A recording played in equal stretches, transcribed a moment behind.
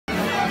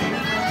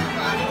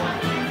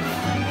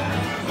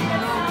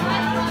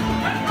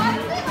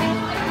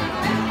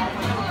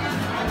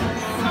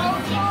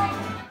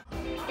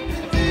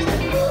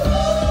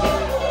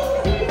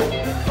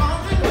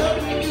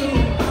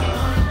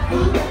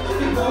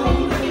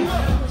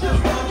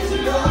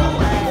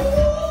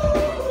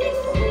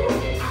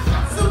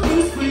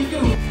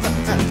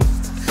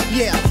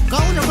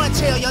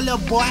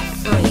little boy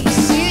free.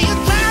 See you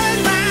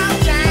driving round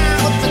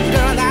town with the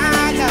girl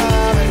I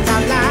love, and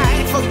I'm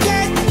like,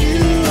 forget you.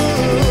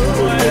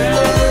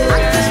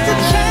 I guess the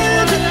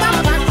change in my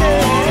pocket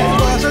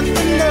wasn't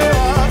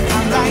enough.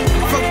 I'm like,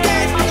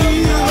 forget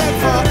you and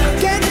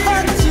forget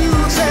her too.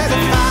 Said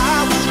if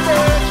I was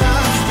richer,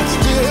 I'd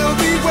still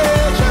be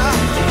richer.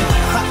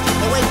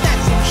 Wait,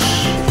 that's some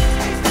shh.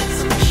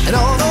 And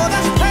although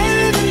that's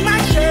pain in my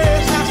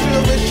chest, I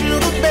still wish you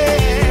the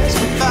best.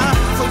 If I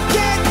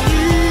forget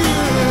you.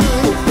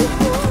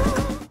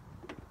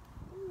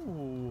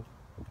 Ooh.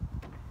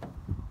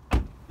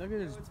 Look at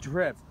this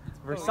drip.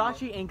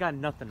 Versace ain't got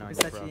nothing on you,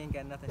 bro. Versace ain't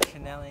got nothing.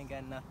 Chanel ain't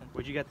got nothing.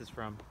 Where'd you get this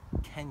from?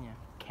 Kenya.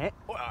 Okay.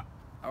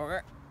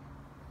 Okay.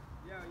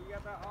 Yo, you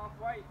got that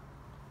off-white?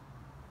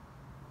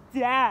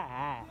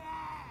 Yeah.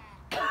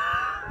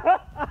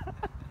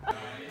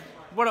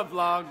 What up,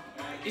 vlog?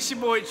 It's your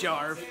boy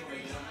Jarv.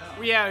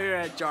 We out here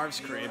at Jarv's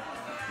crib.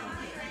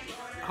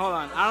 Hold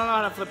on, I don't know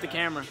how to flip the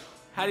camera.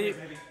 How do you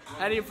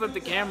flip the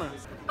camera?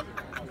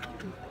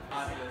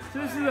 So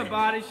this is a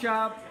body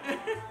shop.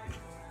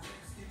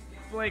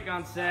 Blake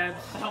on Sebs.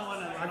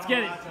 Let's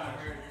get it.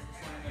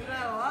 Is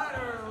that a lot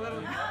or a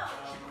little?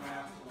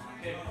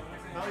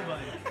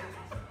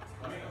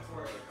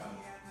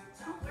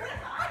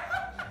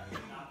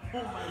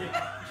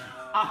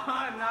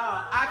 Oh no,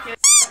 I can't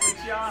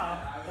with y'all.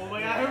 Oh my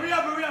god, hurry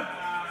up, hurry up.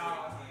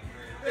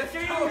 Let's go.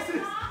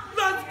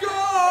 Let's go.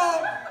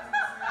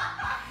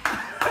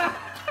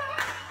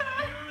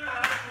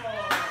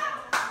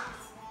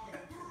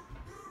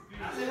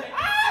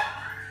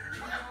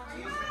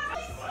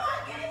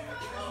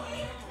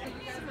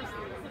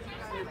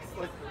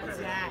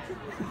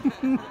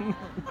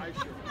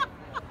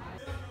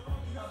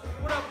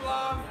 What up,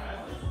 vlog?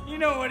 You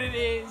know what it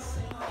is.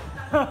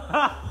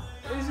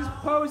 This is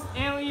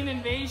post-alien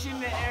invasion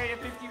to Area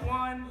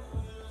 51.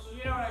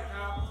 You know what I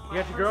call. You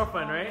got your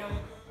girlfriend, right?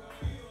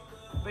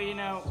 But you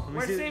know,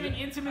 we're saving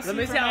intimacy Let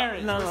me for see how.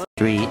 marriage. No.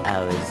 3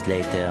 hours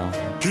later.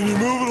 Can you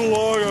move it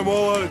along? I'm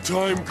all out of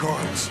time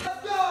cards.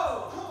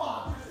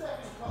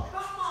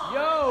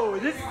 Yo,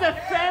 this is a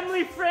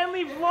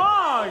family-friendly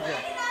vlog.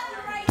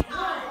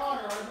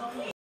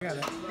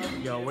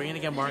 Yo, we're gonna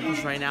get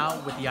Marcos right now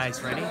with the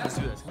ice. Ready? Let's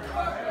do this.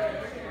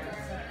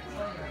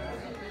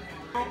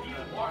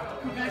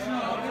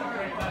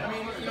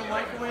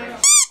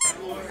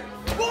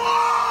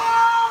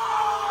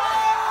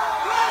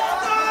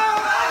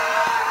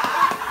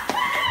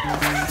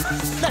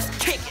 Let's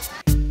kick it.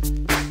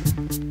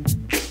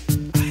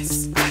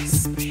 Ice,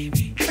 ice,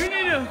 baby. We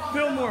need to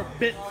film more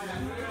bits.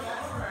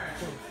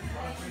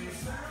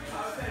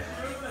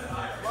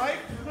 Like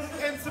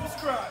and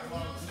subscribe.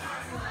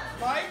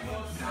 Like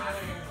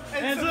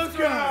And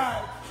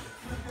subscribe.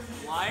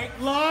 Like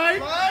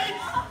Like.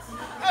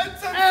 and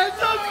subscribe. And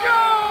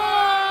subscribe.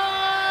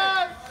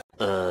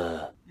 Yo, do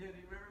you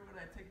remember when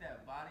I took that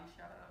body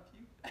shot of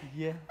you?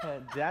 Yeah,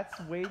 that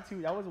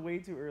was way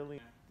too early.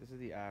 This is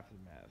the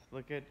aftermath.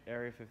 Look at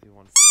Area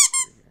 51 over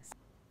here.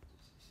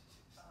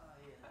 Oh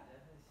yeah,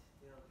 definitely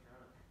still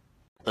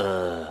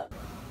drunk.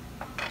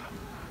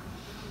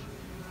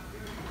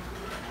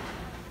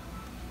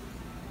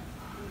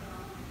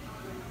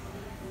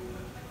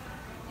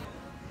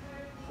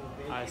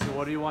 Alright, so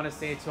what do you want to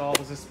say to all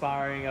those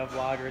aspiring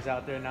vloggers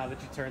out there now that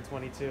you turned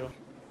 22?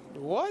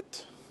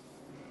 What?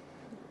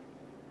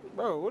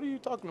 Bro, what are you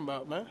talking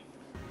about, man?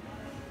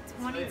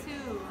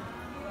 22.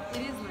 It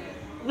is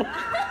lit.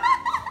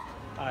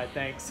 Alright,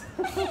 thanks.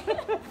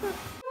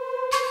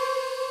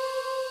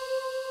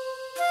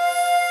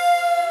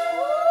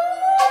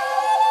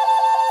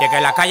 Y que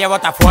la calle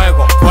bota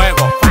fuego,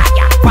 fuego,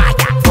 falla,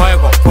 falla,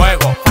 fuego,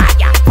 fuego,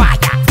 falla,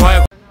 falla,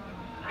 fuego.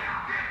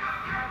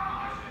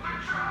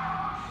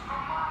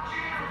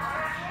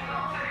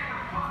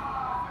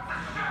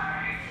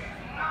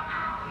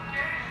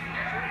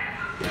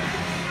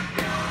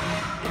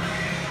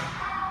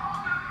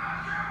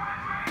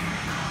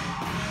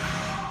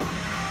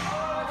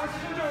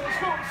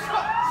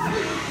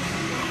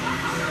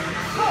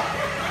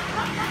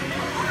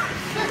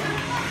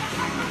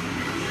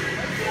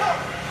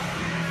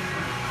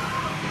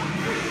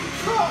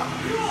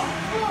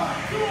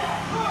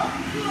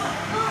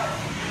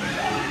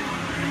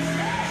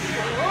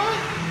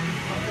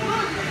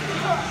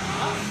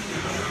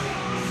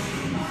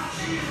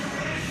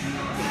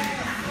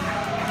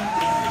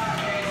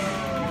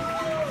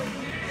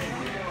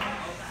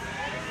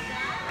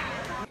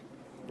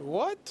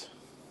 What?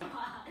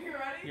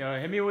 Yo,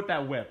 hit me with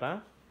that whip, huh?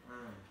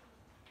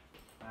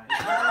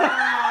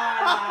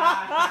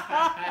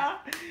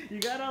 You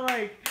gotta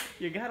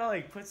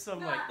like put some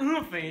like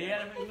oomph in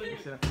it. Oh,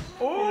 wait,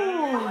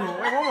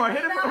 one more.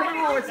 Hit it one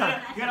more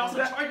time. You gotta also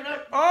charge it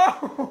up.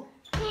 Oh.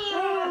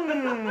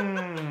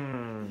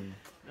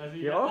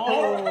 Yo.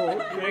 Oh,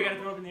 you gotta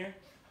throw up in the air.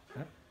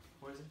 Huh?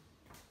 What is it?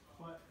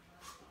 What?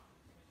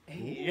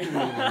 Hey.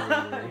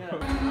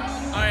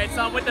 Alright, so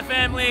I'm with the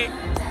family.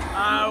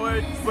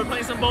 We're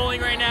playing some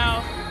bowling right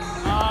now.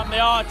 They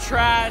all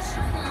trash.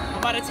 I'm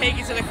about to take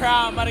you to the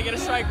crowd. I'm about to get a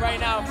strike right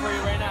now for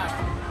you right now.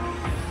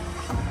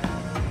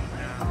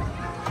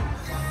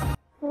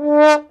 Ya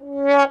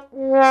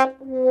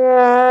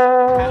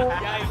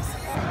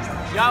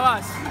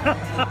vas.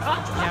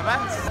 Ya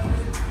vas.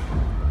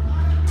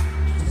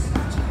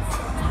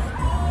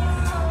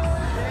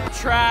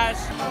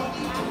 Trash.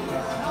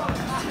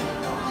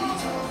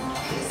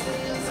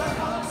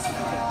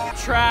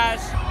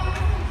 Trash.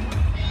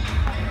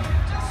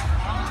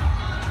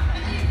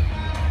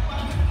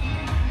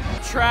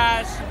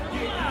 Trash.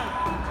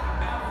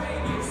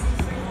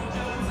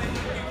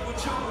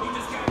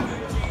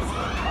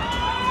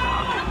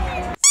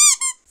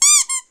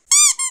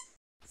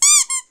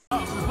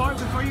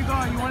 Before you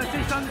go, you want to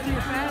say something to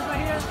your fans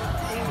right here?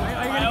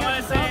 I want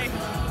to say,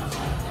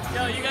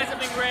 yo, you guys have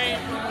been great.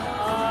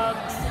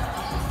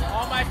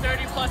 All my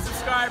 30+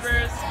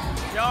 subscribers,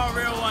 y'all are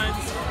real ones.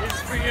 This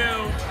is for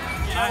you.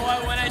 You know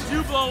what? When I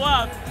do blow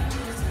up,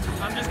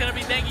 I'm just gonna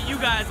be thanking you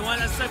guys, the one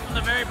that stuck from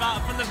the very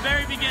bottom, from the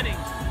very beginning.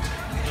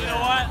 You know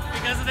what?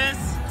 Because of this,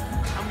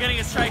 I'm getting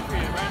a strike for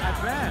you right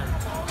now. Man.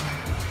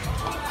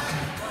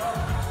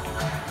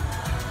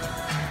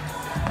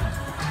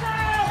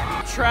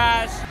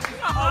 Trash.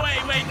 Oh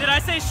wait, did I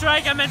say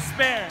strike? I meant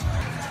spare.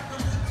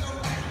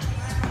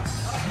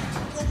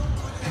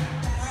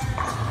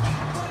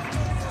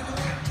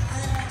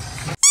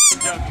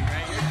 Joking,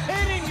 right? You're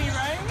kidding me,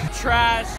 right? Trash.